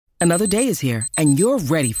Another day is here, and you're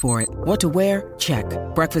ready for it. What to wear? Check.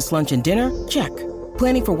 Breakfast, lunch, and dinner? Check.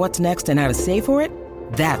 Planning for what's next and how to save for it?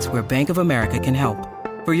 That's where Bank of America can help.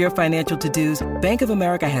 For your financial to-dos, Bank of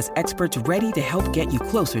America has experts ready to help get you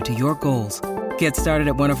closer to your goals. Get started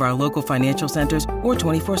at one of our local financial centers or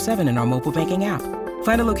 24/7 in our mobile banking app.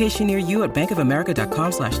 Find a location near you at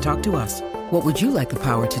bankofamerica.com/talktous. What would you like the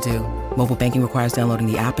power to do? Mobile banking requires downloading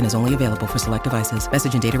the app and is only available for select devices.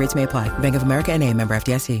 Message and data rates may apply. Bank of America N.A., member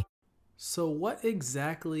FDIC. So what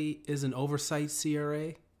exactly is an oversight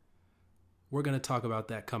CRA? We're going to talk about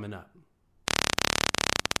that coming up.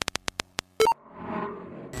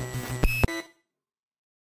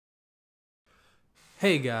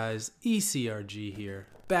 Hey guys, ECRG here,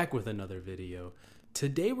 back with another video.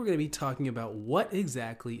 Today we're going to be talking about what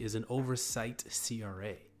exactly is an oversight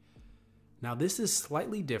CRA. Now this is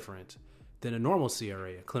slightly different than a normal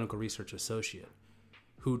CRA, a clinical research associate,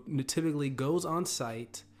 who typically goes on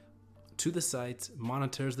site to the sites,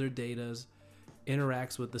 monitors their data,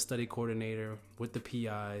 interacts with the study coordinator, with the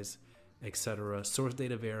PIs, etc., source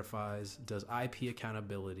data verifies, does IP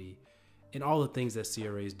accountability, and all the things that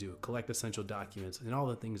CRAs do, collect essential documents, and all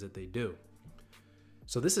the things that they do.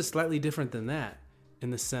 So this is slightly different than that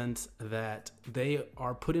in the sense that they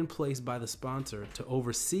are put in place by the sponsor to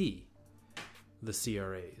oversee the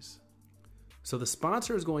CRAs. So the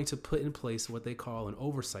sponsor is going to put in place what they call an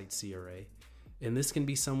oversight CRA, and this can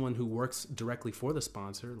be someone who works directly for the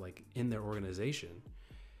sponsor, like in their organization,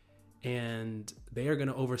 and they are going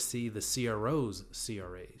to oversee the CRO's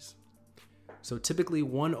CRAs. So typically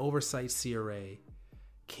one oversight CRA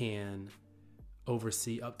can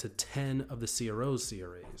oversee up to 10 of the CRO's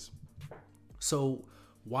CRAs. So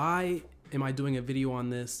why am I doing a video on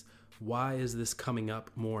this? Why is this coming up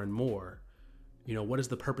more and more? You know, what is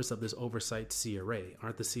the purpose of this oversight CRA?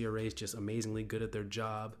 Aren't the CRAs just amazingly good at their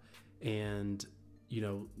job and, you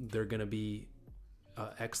know, they're going to be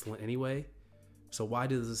excellent anyway? So why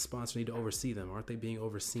does the sponsor need to oversee them? Aren't they being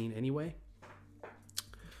overseen anyway?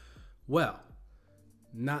 Well,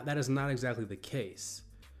 that is not exactly the case.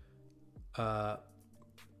 The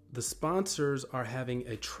sponsors are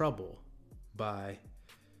having trouble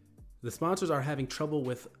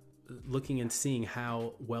with looking and seeing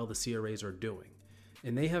how well the CRAs are doing.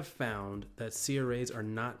 And they have found that CRAs are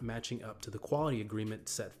not matching up to the quality agreement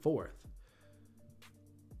set forth.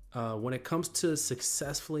 When it comes to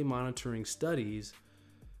successfully monitoring studies,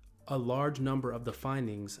 a large number of the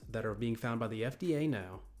findings that are being found by the FDA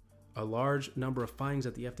now, a large number of findings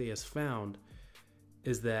that the FDA has found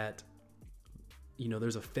is that, you know,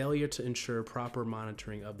 there's a failure to ensure proper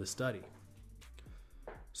monitoring of the study.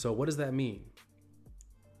 So what does that mean?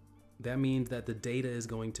 That means that the data is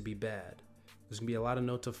going to be bad. There's going to be a lot of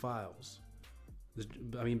note to files.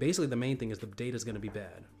 Basically the main thing is the data is going to be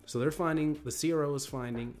bad. So the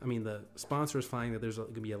sponsor is finding that there's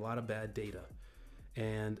going to be a lot of bad data,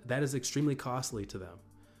 and that is extremely costly to them.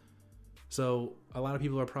 So a lot of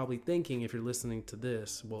people are probably thinking, if you're listening to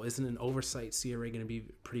this, well, isn't an oversight CRA going to be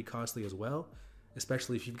pretty costly as well?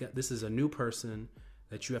 Especially if this is a new person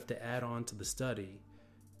that you have to add on to the study,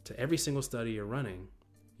 to every single study you're running,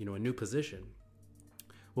 you know, a new position.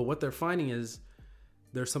 Well, what they're finding is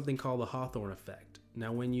there's something called the Hawthorne effect.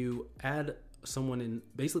 Now, when you add someone in,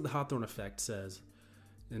 basically the Hawthorne effect says,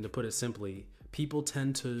 and to put it simply, people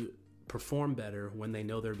tend to perform better when they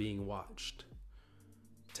know they're being watched.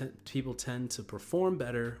 People tend to perform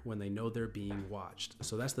better when they know they're being watched.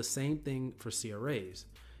 So that's the same thing for CRAs.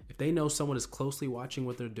 If they know someone is closely watching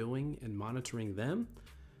what they're doing and monitoring them,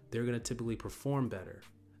 they're going to typically perform better,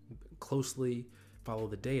 closely follow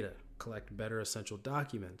the data, collect better essential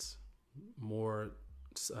documents, more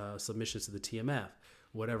submissions to the TMF,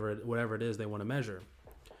 whatever it is they want to measure.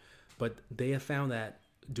 But they have found that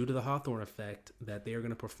due to the Hawthorne effect, that they are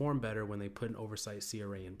going to perform better when they put an oversight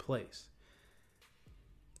CRA in place.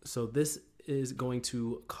 So this is going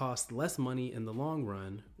to cost less money in the long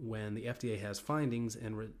run when the FDA has findings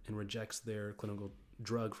and rejects their clinical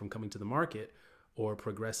drug from coming to the market or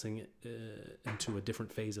progressing into a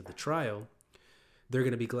different phase of the trial. They're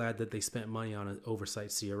going to be glad that they spent money on an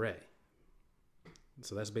oversight CRA.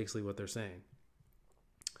 So that's basically what they're saying.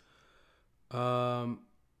 So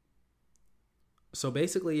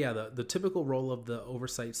basically, yeah, the typical role of the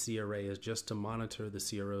oversight CRA is just to monitor the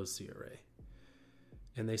CRO's CRA.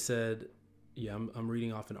 And they said, yeah, I'm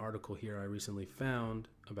reading off an article here I recently found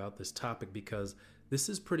about this topic because this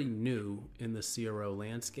is pretty new in the CRO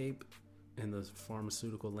landscape, in the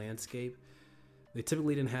pharmaceutical landscape. They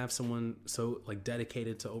typically didn't have someone so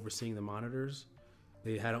dedicated to overseeing the monitors.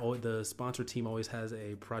 They had the sponsor team always has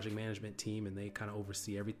a project management team, and they kind of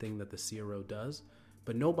oversee everything that the CRO does.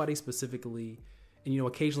 But nobody specifically And, you know,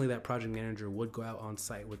 occasionally that project manager would go out on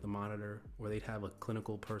site with the monitor, or they'd have a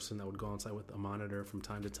clinical person that would go on site with a monitor from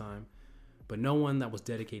time to time, but no one that was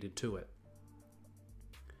dedicated to it.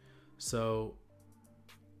 So,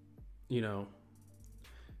 you know,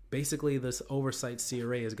 basically this oversight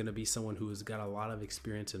CRA is going to be someone who has got a lot of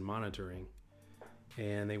experience in monitoring,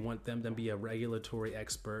 and they want them to be a regulatory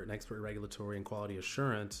expert, an expert in regulatory and quality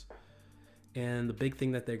assurance. And the big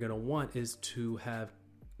thing that they're going to want is to have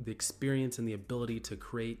the experience and the ability to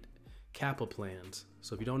create CAPA plans.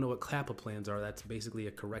 So if you don't know what CAPA plans are, that's basically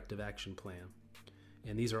a corrective action plan.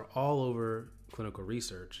 And these are all over clinical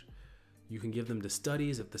research. You can give them to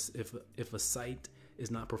studies. If a site is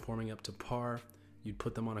not performing up to par, you'd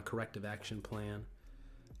put them on a corrective action plan.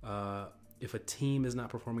 If a team is not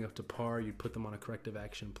performing up to par, you'd put them on a corrective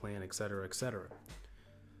action plan, et cetera, et cetera.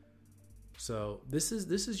 So this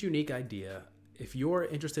is unique idea. If you're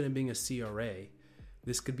interested in being a CRA,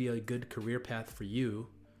 this could be a good career path for you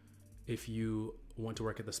if you want to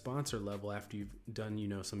work at the sponsor level after you've done, you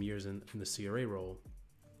know, some years in the CRA role,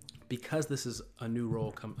 because this is a new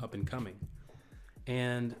role up and coming.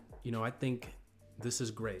 And, you know, I think this is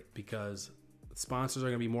great because sponsors are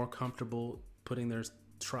going to be more comfortable putting their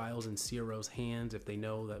trials in CRO's hands if they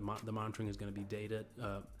know that the monitoring is going to be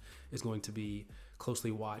is going to be closely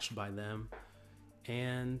watched by them.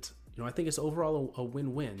 And, you know, I think it's overall a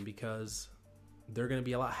win-win because they're going to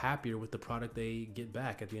be a lot happier with the product they get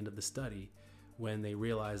back at the end of the study when they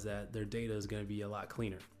realize that their data is going to be a lot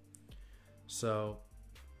cleaner. So,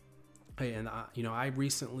 hey, and I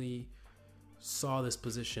recently saw this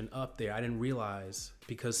position up there. I didn't realize,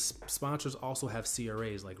 because sponsors also have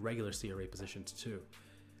CRAs, like regular CRA positions too.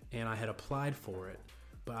 And I had applied for it,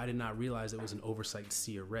 but I did not realize it was an oversight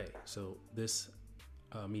CRA. So this,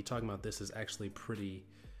 me talking about this is actually pretty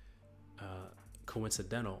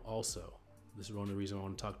coincidental also. This is one of the reasons I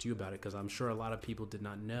want to talk to you about it, because I'm sure a lot of people did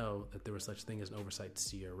not know that there was such thing as an oversight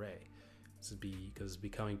CRA. This is because it's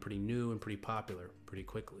becoming pretty new and pretty popular pretty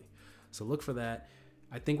quickly. So look for that.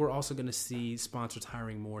 I think we're also going to see sponsors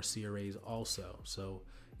hiring more CRAs also. So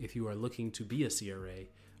if you are looking to be a CRA,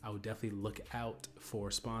 I would definitely look out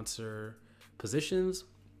for sponsor positions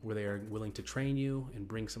where they are willing to train you and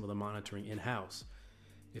bring some of the monitoring in-house.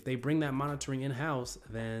 If they bring that monitoring in-house,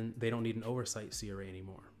 then they don't need an oversight CRA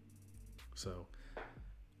anymore. So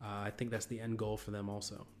I think that's the end goal for them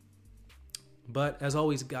also. But as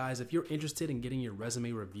always, guys, if you're interested in getting your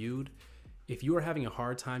resume reviewed, if you are having a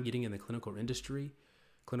hard time getting in the clinical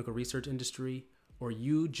research industry, or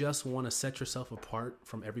you just want to set yourself apart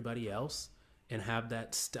from everybody else and have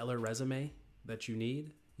that stellar resume that you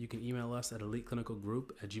need, you can email us at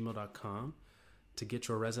eliteclinicalgroup@gmail.com to get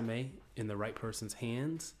your resume in the right person's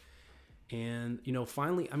hands. And, you know,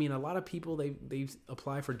 finally, I mean, a lot of people, they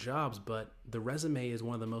apply for jobs, but the resume is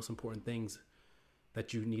one of the most important things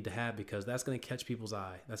that you need to have, because that's going to catch people's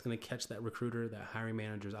eye. That's going to catch that recruiter, that hiring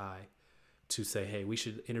manager's eye to say, hey, we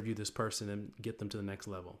should interview this person and get them to the next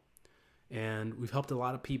level. And we've helped a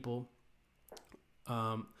lot of people.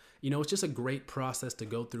 You know, it's just a great process to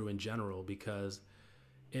go through in general, because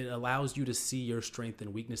it allows you to see your strengths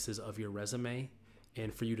and weaknesses of your resume,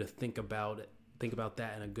 and for you to think about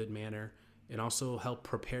that in a good manner, and also help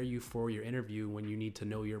prepare you for your interview when you need to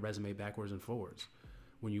know your resume backwards and forwards,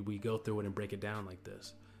 when we go through it and break it down like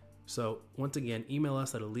this. So once again, email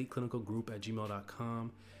us at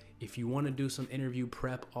eliteclinicalgroup@gmail.com. If you want to do some interview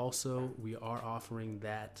prep also, we are offering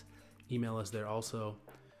that. Email us there also.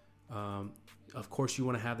 Of course, you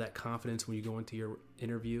want to have that confidence when you go into your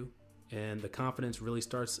interview, and the confidence really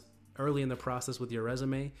starts early in the process with your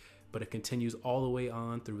resume, but it continues all the way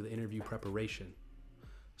on through the interview preparation.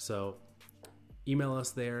 So email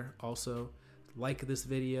us there also. Like this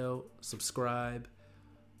video, subscribe,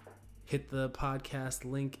 hit the podcast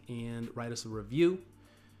link, and write us a review.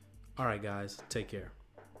 All right, guys, take care.